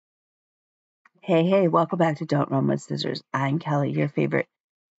Hey, welcome back to Don't Run with Scissors. I'm Kelly, your favorite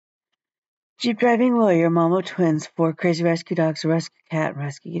Jeep driving lawyer, mom of twins, 4 crazy rescue dogs, a rescue cat, and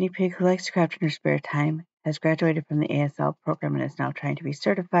rescue guinea pig who likes to craft in her spare time, has graduated from the ASL program and is now trying to be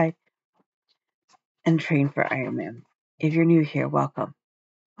certified and trained for Ironman. If you're new here, welcome.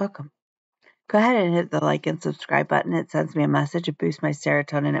 Welcome. Go ahead and hit the like and subscribe button. It sends me a message. It boosts my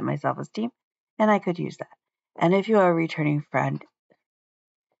serotonin and my self-esteem, and I could use that. And if you are a returning friend,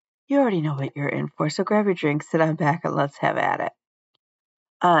 you already know what you're in for, so grab your drink, sit on back, and let's have at it.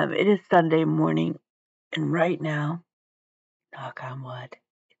 It is Sunday morning, and right now, knock on wood,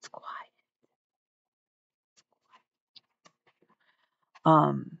 it's quiet.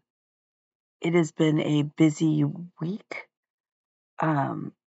 It has been a busy week,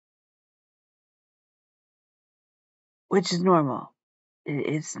 which is normal.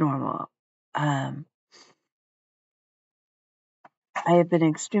 It's normal. I have been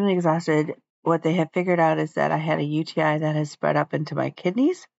extremely exhausted. What they have figured out is that I had a UTI that has spread up into my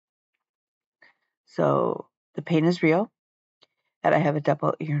kidneys. So the pain is real, and I have a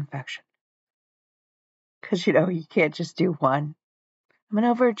double ear infection. Because, you can't just do one. I'm an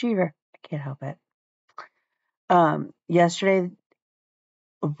overachiever. I can't help it. Yesterday,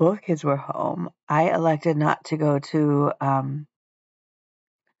 both kids were home. I elected not to go to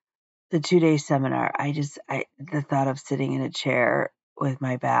the 2-day seminar. The thought of sitting in a chair with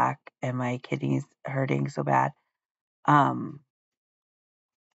my back and my kidneys hurting so bad,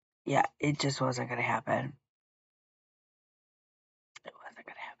 it just wasn't going to happen. It wasn't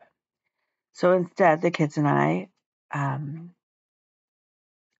going to happen. So instead, the kids and I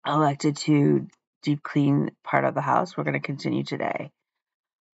elected to deep clean part of the house. We're going to continue today.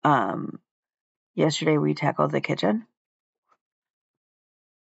 Yesterday, we tackled the kitchen.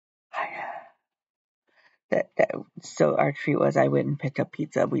 So our treat was I went and picked up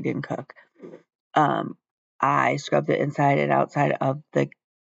pizza. We didn't cook. I scrubbed the inside and outside of the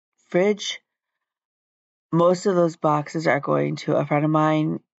fridge. Most of those boxes are going to a friend of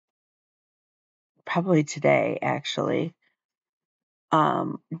mine, probably today, actually.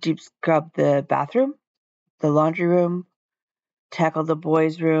 Deep scrub the bathroom, the laundry room, tackle the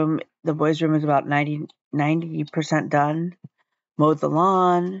boys' room. The boys' room is about 90% done. Mowed the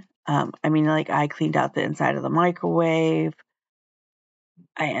lawn. I cleaned out the inside of the microwave.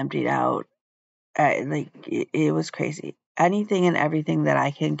 I emptied out. It was crazy. Anything and everything that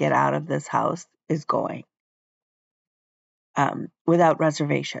I can get out of this house is going. Without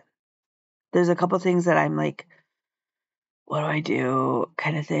reservation. There's a couple things that I'm like, what do I do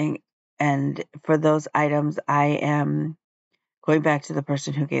kind of thing. And for those items, I am going back to the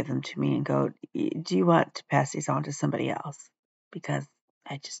person who gave them to me and go, do you want to pass these on to somebody else? Because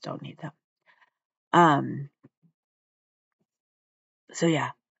I just don't need them. So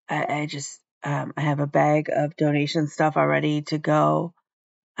yeah, I have a bag of donation stuff already to go.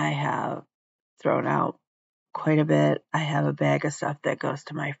 I have thrown out quite a bit. I have a bag of stuff that goes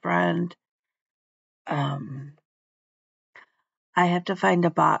to my friend. I have to find a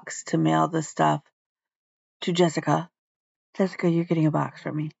box to mail the stuff to Jessica. Jessica, you're getting a box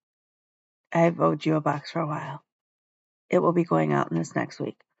from me. I've owed you a box for a while. It will be going out in this next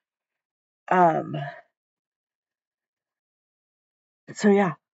week. So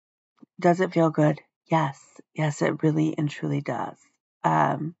yeah, does it feel good? Yes, it really and truly does.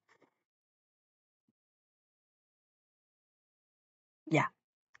 Yeah,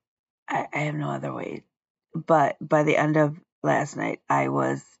 I have no other way. But by the end of last night, I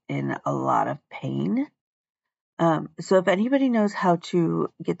was in a lot of pain. So if anybody knows how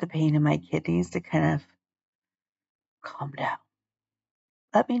to get the pain in my kidneys to kind of calm down,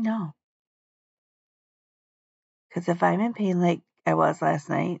 let me know. Because if I'm in pain like I was last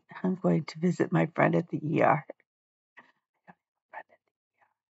night, I'm going to visit my friend at the ER.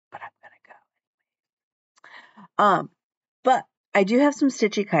 But I'm gonna go. But I do have some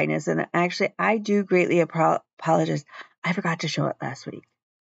stitchy kindness, and actually, I do greatly apologize. I forgot to show it last week.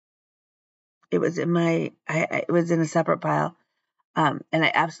 It was in it was in a separate pile, and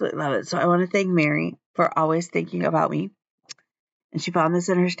I absolutely love it. So I want to thank Mary for always thinking about me. And she found this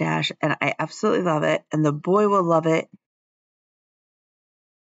in her stash, and I absolutely love it. And the boy will love it.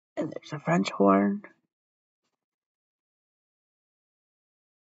 And there's a French horn.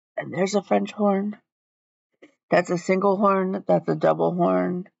 And there's a French horn. That's a single horn. That's a double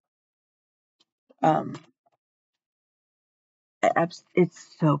horn.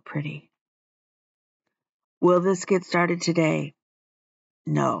 It's so pretty. Will this get started today?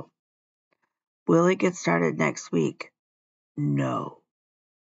 No. Will it get started next week? No.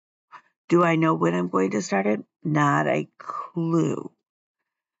 Do I know when I'm going to start it? Not a clue.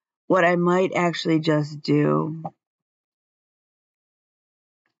 what I might actually just do,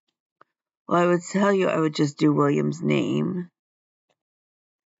 well, I would tell you I would just do William's name.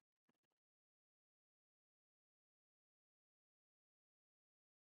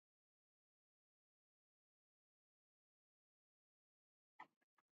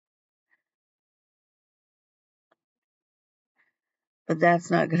 But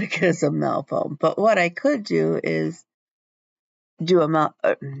that's not going to get us a Malfoam. But what I could do is do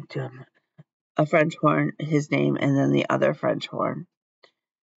a French horn, his name, and then the other French horn,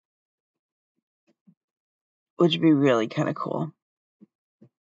 which would be really kind of cool.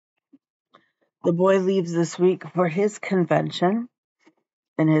 The boy leaves this week for his convention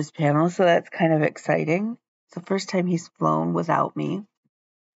and his panel, so that's kind of exciting. It's the first time he's flown without me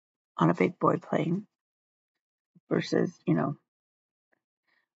on a big boy plane versus,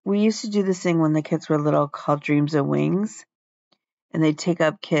 we used to do this thing when the kids were little called Dreams of Wings, and they'd take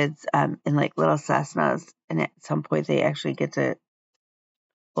up kids in like little Cessnas, and at some point they actually get to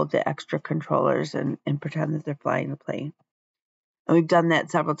hold the extra controllers and pretend that they're flying the plane. And we've done that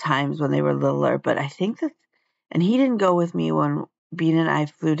several times when they were littler, but I think that, and he didn't go with me when Bean and I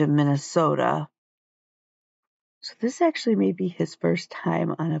flew to Minnesota. So this actually may be his first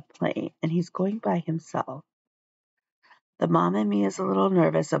time on a plane, and he's going by himself. The mom in me is a little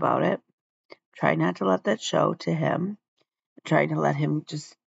nervous about it. Try not to let that show to him. Trying to let him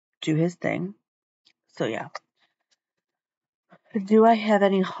just do his thing. So yeah. Do I have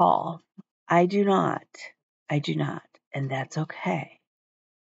any haul? I do not. I do not. And that's okay.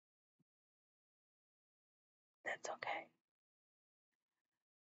 That's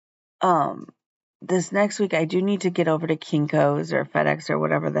okay. This next week I do need to get over to Kinko's or FedEx or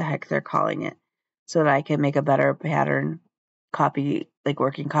whatever the heck they're calling it, so that I can make a better pattern copy, like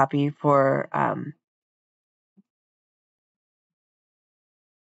working copy for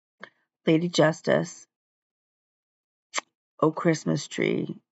Lady Justice, Oh Christmas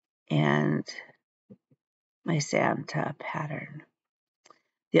Tree, and my Santa pattern.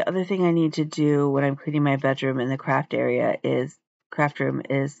 The other thing I need to do when I'm cleaning my bedroom in the craft room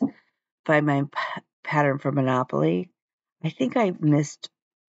is find my pattern for Monopoly. I think I missed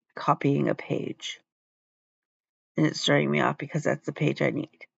copying a page, and it's throwing me off because that's the page I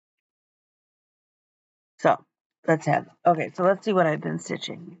need. So let's have it. Okay, so let's see what I've been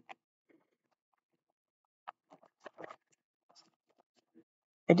stitching.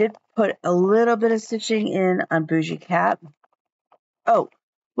 I did put a little bit of stitching in on Bougie Cat. Oh,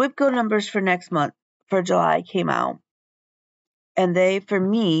 Whipco numbers for next month, for July, came out. And they, for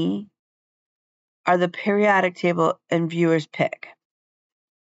me, are the periodic table and viewer's pick.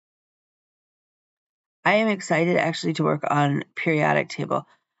 I am excited actually to work on periodic table.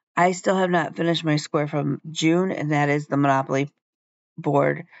 I still have not finished my square from June, and that is the Monopoly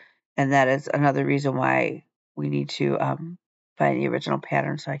board. And that is another reason why we need to find the original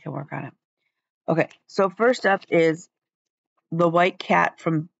pattern so I can work on it. Okay, so first up is the white cat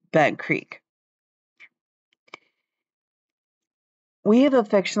from Bent Creek. We have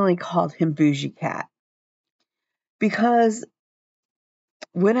affectionately called him Bougie Cat because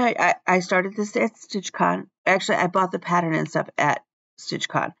when I started this at StitchCon, actually I bought the pattern and stuff at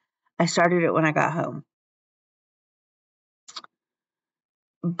StitchCon. I started it when I got home.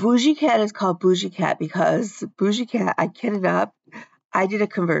 Bougie Cat is called Bougie Cat because Bougie Cat, I kitted up. I did a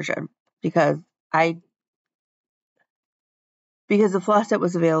conversion because the floss set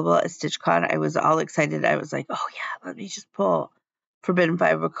was available at StitchCon. I was all excited. I was like, oh yeah, let me just pull Forbidden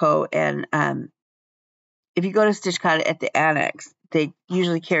Fiber Co. And if you go to StitchCon at the annex, they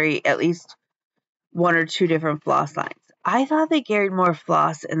usually carry at least one or two different floss lines. I thought they carried more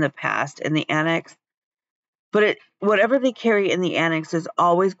floss in the past in the annex, but whatever they carry in the annex is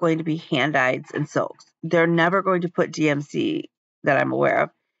always going to be hand-dyeds and silks. They're never going to put DMC, that I'm aware of,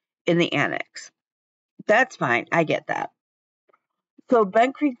 in the annex. That's fine. I get that. So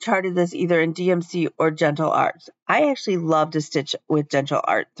Bent Creek charted this either in DMC or Gentle Arts. I actually love to stitch with Gentle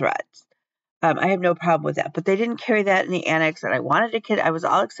Art threads. I have no problem with that, but they didn't carry that in the annex, and I wanted to kit. I was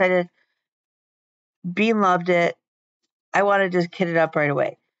all excited. Bean loved it. I wanted to kit it up right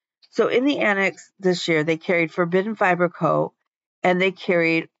away. So in the annex this year, they carried Forbidden Fiber Co. and they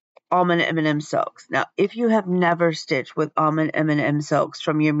carried Almond M&M silks. Now, if you have never stitched with Almond M&M silks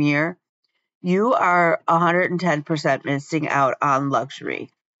from your mirror, you are 110% missing out on luxury.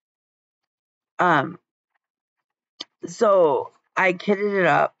 So I kitted it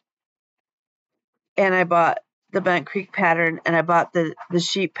up, and I bought the Bent Creek pattern, and I bought the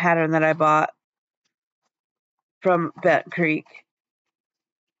sheep pattern that I bought from Bent Creek.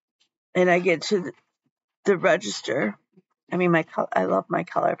 And I get to the register, I mean, I love my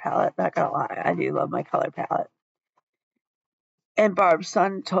color palette. Not gonna lie, I do love my color palette. And Barb's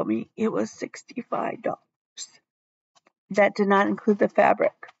son told me it was $65. That did not include the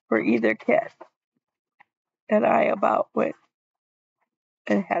fabric for either kit. And I about went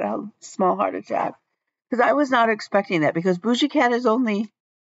and had a small heart attack because I was not expecting that, because Bougie Cat is only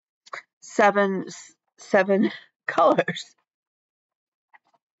seven colors.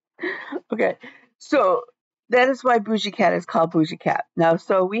 Okay, so that is why Bougie Cat is called Bougie Cat. Now,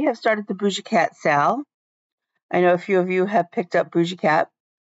 so we have started the Bougie Cat sale. I know a few of you have picked up Bougie Cat,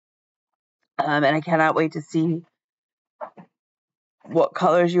 and I cannot wait to see what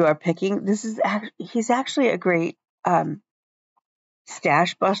colors you are picking. He's actually a great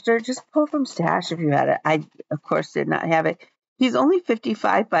stash buster. Just pull from stash if you had it. I, of course, did not have it. He's only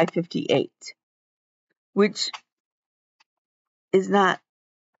 55 by 58, which is not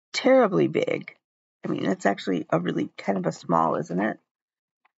terribly big. I mean, that's actually a really kind of a small, isn't it?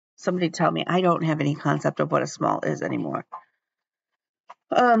 Somebody tell me. I don't have any concept of what a small is anymore.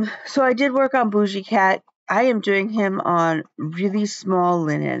 So I did work on Bougie Cat. I am doing him on really small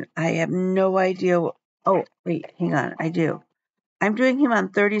linen. I have no idea. Oh, wait, hang on. I do. I'm doing him on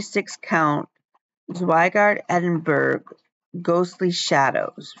 36 count Zweigart Edinburgh Ghostly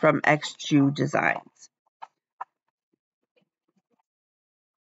Shadows from XJew Designs.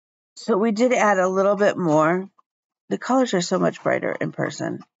 So we did add a little bit more. The colors are so much brighter in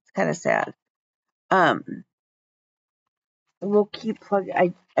person. It's kind of sad. We'll keep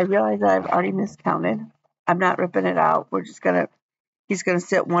plugging. I realize that I've already miscounted. I'm not ripping it out. He's gonna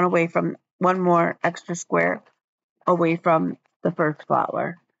sit one more extra square away from the first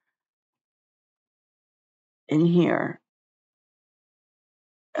flower in here.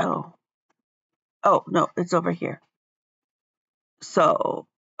 Oh no, it's over here. So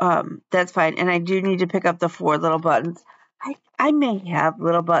that's fine. And I do need to pick up the 4 little buttons. I may have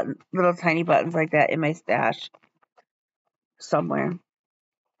little tiny buttons like that in my stash somewhere.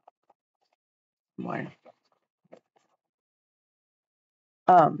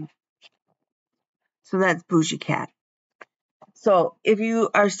 So that's Bougie Cat. So if you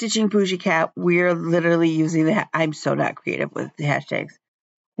are stitching Bougie Cat, we're literally using I'm so not creative with the hashtags.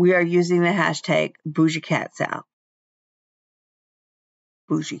 We are using the hashtag Bougie Cat Sal.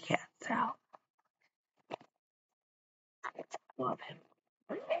 Bougie Cat Sal. Love him.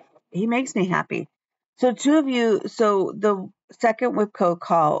 He makes me happy. So the second whip code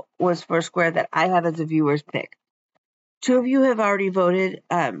call was for a square that I have as a viewer's pick. 2 of you have already voted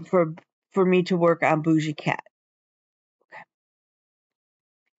for me to work on Bougie Cat. Okay.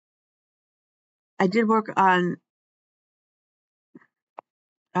 I did work on,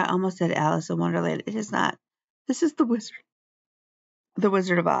 I almost said Alice in Wonderland. It is not. This is the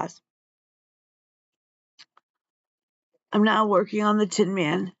Wizard of Oz. I'm now working on the Tin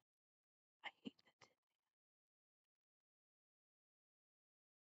Man.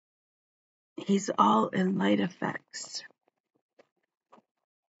 He's all in light effects.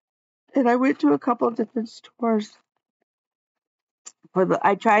 And I went to a couple of different stores.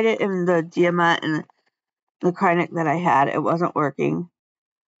 I tried it in the Diamant and the Kreinik that I had. It wasn't working.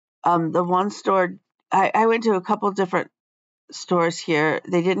 The one store, I went to a couple of different stores here.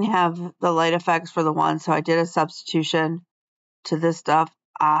 They didn't have the light effects for the one, so I did a substitution to this stuff.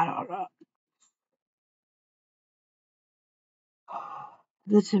 I don't know.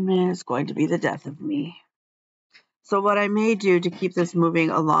 The Tin Man is going to be the death of me. So what I may do to keep this moving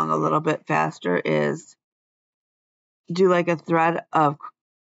along a little bit faster is do like a thread of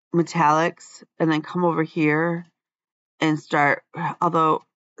metallics and then come over here and start, although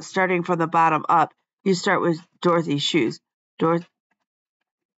starting from the bottom up, you start with Dorothy's shoes.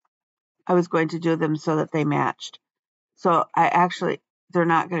 I was going to do them so that they matched. So they're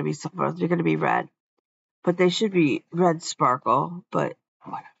not going to be silver, they're going to be red. But they should be red sparkle, but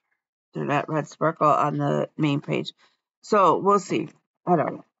whatever. They're not red sparkle on the main page. So we'll see. I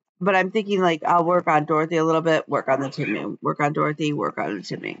don't know. But I'm thinking like I'll work on Dorothy a little bit, work on the Tin Man, work on Dorothy, work on the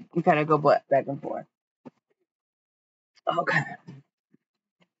Tin Man. You kind of go back and forth. Okay.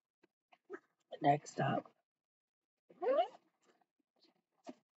 Next up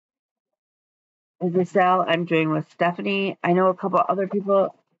is the sale I'm doing with Stephanie. I know a couple other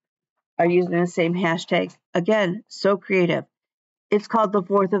people are using the same hashtags. Again, so creative. It's called the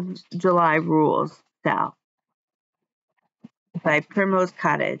 4th of July Rules Sal by Primrose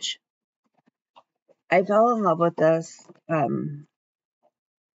Cottage. I fell in love with this. And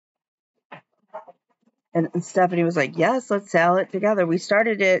Stephanie was like, yes, let's sell it together. We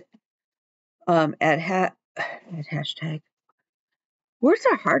started it at hashtag. Words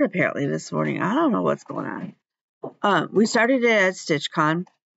are hard apparently this morning. I don't know what's going on. We started it at StitchCon.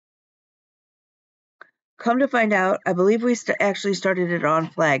 Come to find out, I believe we actually started it on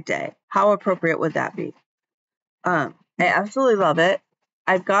Flag Day. How appropriate would that be? I absolutely love it.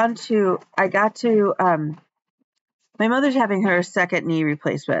 I got to, my mother's having her second knee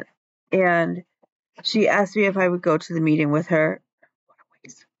replacement, and she asked me if I would go to the meeting with her.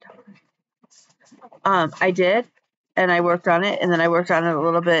 I did, and I worked on it, and then I worked on it a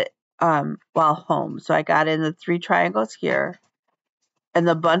little bit while home. So I got in the 3 triangles here, and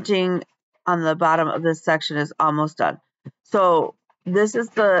the bunting on the bottom of this section is almost done. So this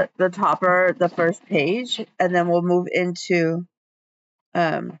is the topper, the first page, and then we'll move into,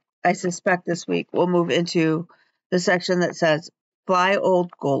 I suspect this week, we'll move into the section that says Fly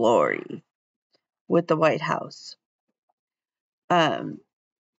Old Glory with the White House. I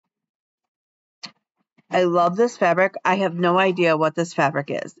love this fabric. I have no idea what this fabric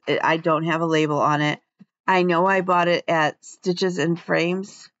is. I don't have a label on it. I know I bought it at Stitches and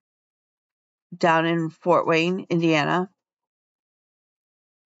Frames down in Fort Wayne, Indiana.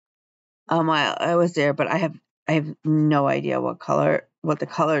 While I was there, but I have no idea what the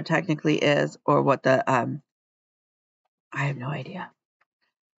color technically is, or what the I have no idea.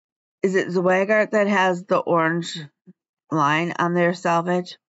 Is it Zweigart that has the orange line on their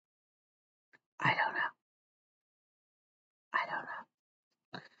salvage? I don't know.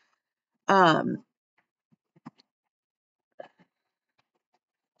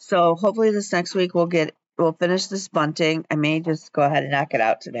 So hopefully this next week we'll finish this bunting. I may just go ahead and knock it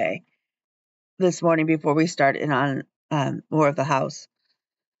out this morning before we start in on more of the house.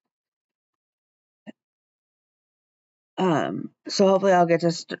 So hopefully I'll get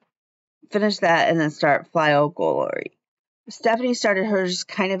to finish that and then start Fly Old Glory. Stephanie started hers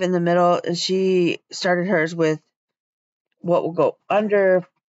kind of in the middle. She started hers with what will go under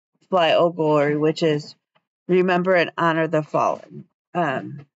Fly Old Glory, which is Remember and Honor the Fallen.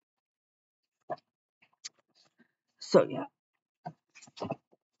 So yeah.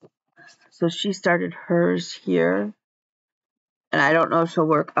 So she started hers here. And I don't know if she'll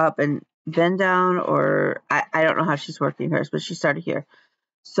work up and bend down, or I don't know how she's working hers, but she started here.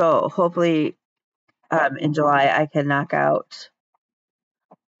 So hopefully in July I can knock out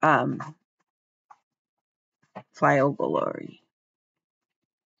Fly Old Glory.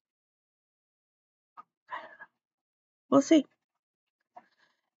 We'll see.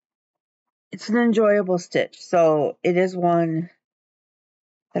 It's an enjoyable stitch, so it is one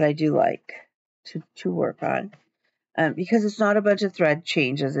that I do like to work on, because it's not a bunch of thread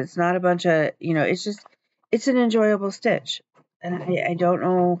changes. It's not a bunch of, it's an enjoyable stitch, and I don't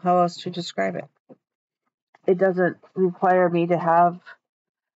know how else to describe it. It doesn't require me to have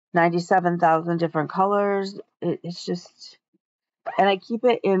 97,000 different colors. It's just, and I keep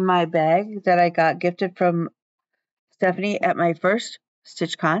it in my bag that I got gifted from Stephanie at my first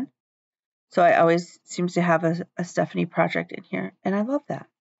StitchCon. So I always seems to have a Stephanie project in here, and I love that.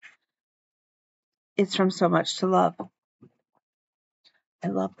 It's from So Much to Love. I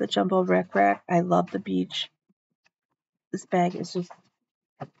love the jumbo rack. I love the beach. This bag is just,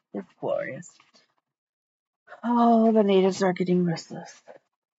 it's glorious. Oh, the natives are getting restless.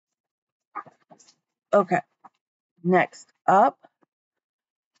 Okay, next up,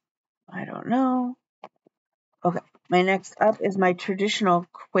 I don't know. Okay, my next up is my traditional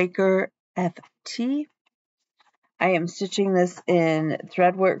Quaker FT. I am stitching this in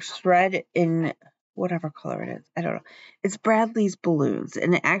Threadworks thread in whatever color it is. I don't know. It's Bradley's Balloons.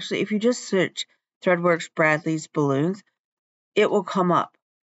 And actually, if you just search Threadworks Bradley's Balloons, it will come up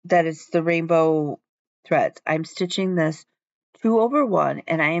that it's the rainbow threads. I'm stitching this 2/1,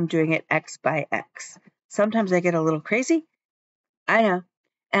 and I am doing it X by X. Sometimes I get a little crazy. I know.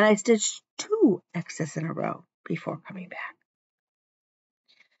 And I stitched 2 X's in a row before coming back.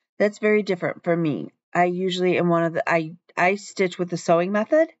 That's very different for me. I usually am I stitch with the sewing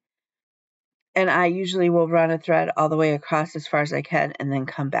method, and I usually will run a thread all the way across as far as I can and then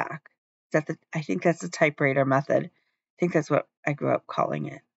come back. I think that's the typewriter method. I think that's what I grew up calling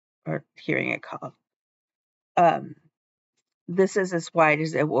it, or hearing it called. This is as wide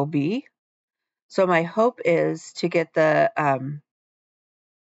as it will be. So my hope is to get the, I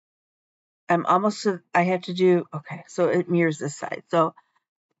have to do, okay, so it mirrors this side. So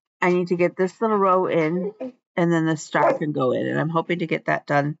I need to get this little row in, and then the star can go in, and I'm hoping to get that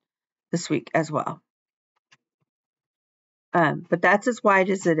done this week as well. But that's as wide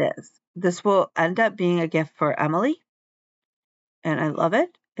as it is. This will end up being a gift for Emily, and I love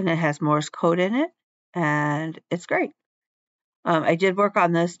it, and it has Morse code in it, and it's great. I did work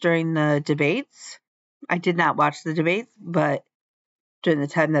on this during the debates. I did not watch the debates, but during the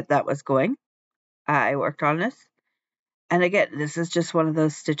time that was going, I worked on this. And again, this is just one of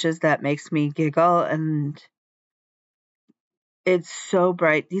those stitches that makes me giggle, and it's so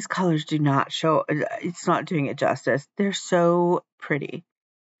bright. These colors do not show, it's not doing it justice. They're so pretty.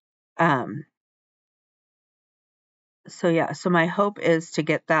 So yeah, so my hope is to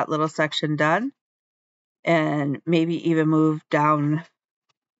get that little section done and maybe even move down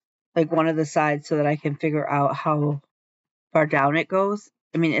like one of the sides so that I can figure out how far down it goes.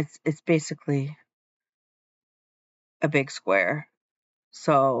 I mean, it's basically a big square.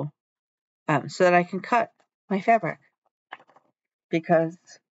 So so that I can cut my fabric, because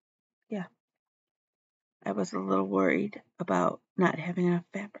yeah, I was a little worried about not having enough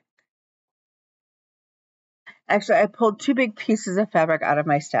fabric. Actually, I pulled 2 big pieces of fabric out of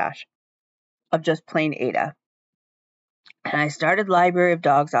my stash of just plain Aida. And I started Library of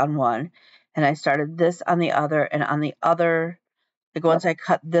Dogs on one, and I started this on the other, and on the other, like once I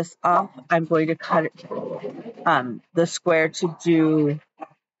cut this off, I'm going to cut it, the square to do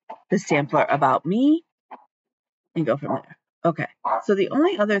the sampler about me and go from there. Okay, so the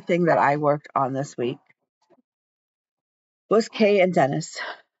only other thing that I worked on this week was Kay and Dennis,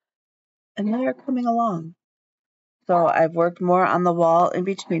 and they are coming along. So I've worked more on the wall in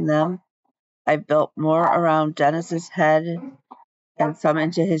between them. I've built more around Dennis's head and some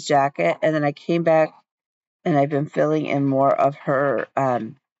into his jacket, and then I came back and I've been filling in more of her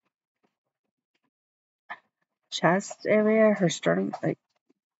chest area, her sternum, like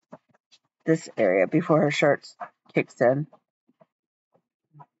this area before her shirt kicks in.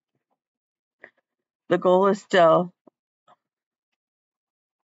 The goal is still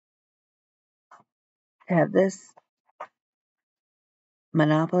to have this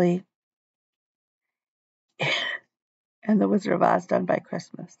Monopoly and the Wizard of Oz done by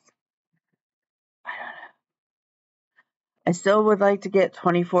Christmas. I don't know. I still would like to get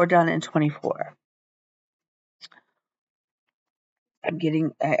 24 done in 24.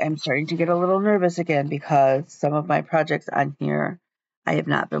 I'm starting to get a little nervous again because some of my projects on here I have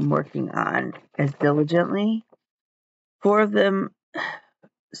not been working on as diligently. 4 of them,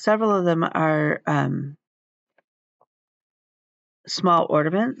 several of them are small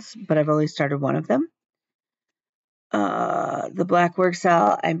ornaments, but I've only started one of them. The black work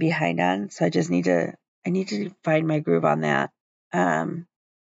cell I'm behind on, so I need to find my groove on that. I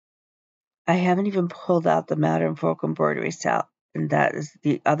haven't even pulled out the modern folk embroidery cell, and that is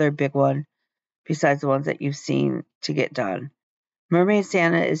the other big one besides the ones that you've seen to get done. Mermaid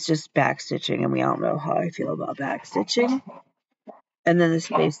Santa is just backstitching, and we all know how I feel about backstitching. And then the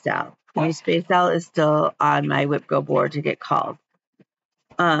Space Owl. The Space Owl is still on my whip go board to get called.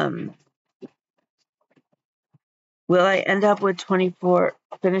 Will I end up with 24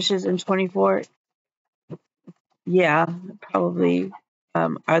 finishes in 24? Yeah, probably.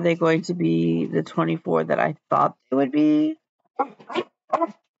 Are they going to be the 24 that I thought they would be? I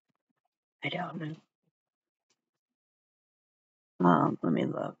don't know. Let me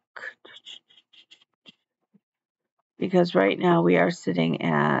look. Because right now we are sitting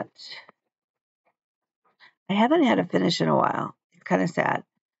at, I haven't had a finish in a while. It's kind of sad.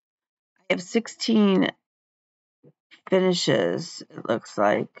 I have 16 finishes, it looks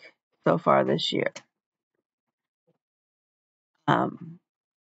like, so far this year.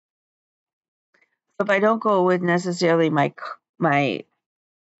 If I don't go with necessarily my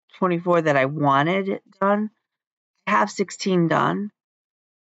 24 that I wanted done, I have 16 done.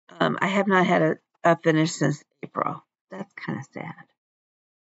 I have not had a finish since April. That's kind of sad.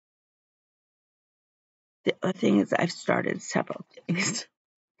 The other thing is I've started several things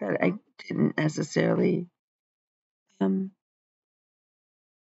that I didn't necessarily. I've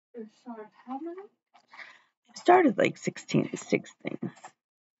started like 6 things.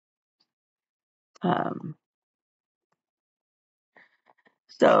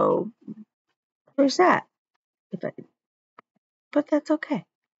 So there's that. But that's okay.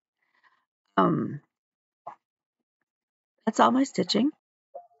 That's all my stitching.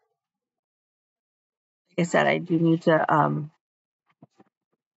 Like I said, I do need to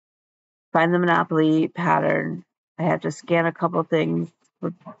find the Monopoly pattern. I have to scan a couple things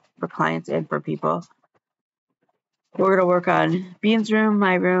for clients and for people. We're going to work on Bean's room,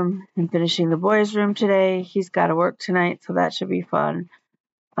 my room, and finishing the boys' room today. He's got to work tonight, so that should be fun.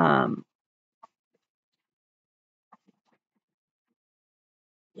 Yeah.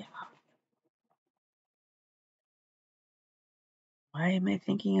 Why am I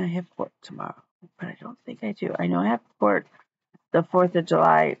thinking I have court tomorrow? But I don't think I do. I know I have court the 4th of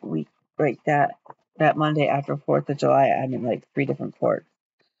July week, like that Monday after 4th of July. I'm in like 3 different courts.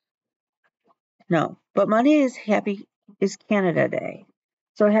 No, but Monday is Canada Day.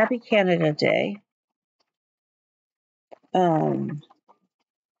 So happy Canada Day. Um,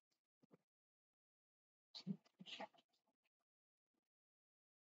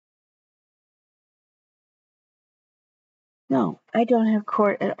 no, I don't have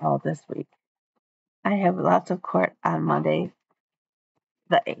court at all this week. I have lots of court on Monday,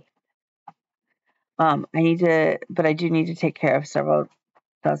 the 8th. I need to, but I do need to take care of several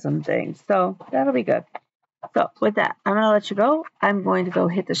dozen things. So that'll be good. So with that, I'm going to let you go. I'm going to go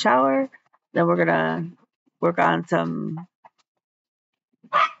hit the shower. Then we're going to work on some,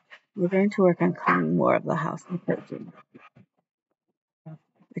 we're going to work on cleaning more of the house and purging,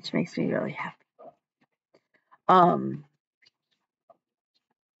 which makes me really happy.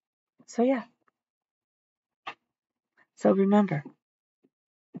 So yeah. So remember,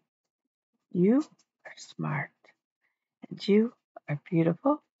 you are smart and you are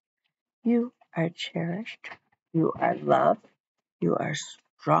beautiful. You are cherished. You are loved. You are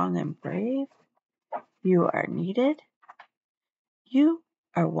strong and brave. You are needed. You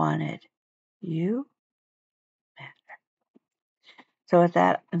are wanted. You matter. So with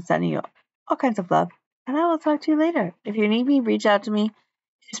that, I'm sending you all kinds of love, and I will talk to you later. If you need me, reach out to me.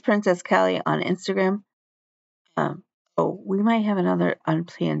 It's Princess Kelly on Instagram. We might have another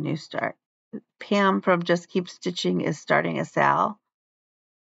unplanned new start. Pam from Just Keep Stitching is starting a sale,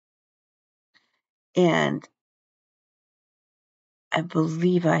 and I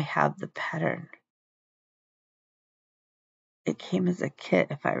believe I have the pattern. It came as a kit,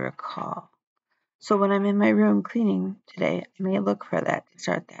 if I recall. So when I'm in my room cleaning today, I may look for that to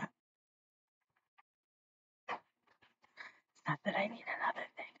start that. It's not that I need another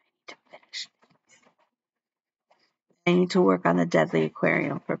thing. I need to finish. I need to work on the deadly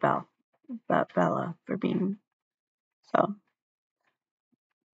aquarium for Bella for being. So,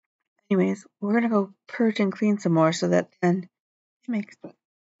 anyways, we're gonna go purge and clean some more so that then it makes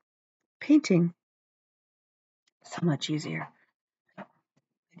painting so much easier.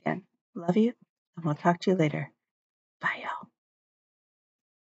 Again, love you, and we'll talk to you later.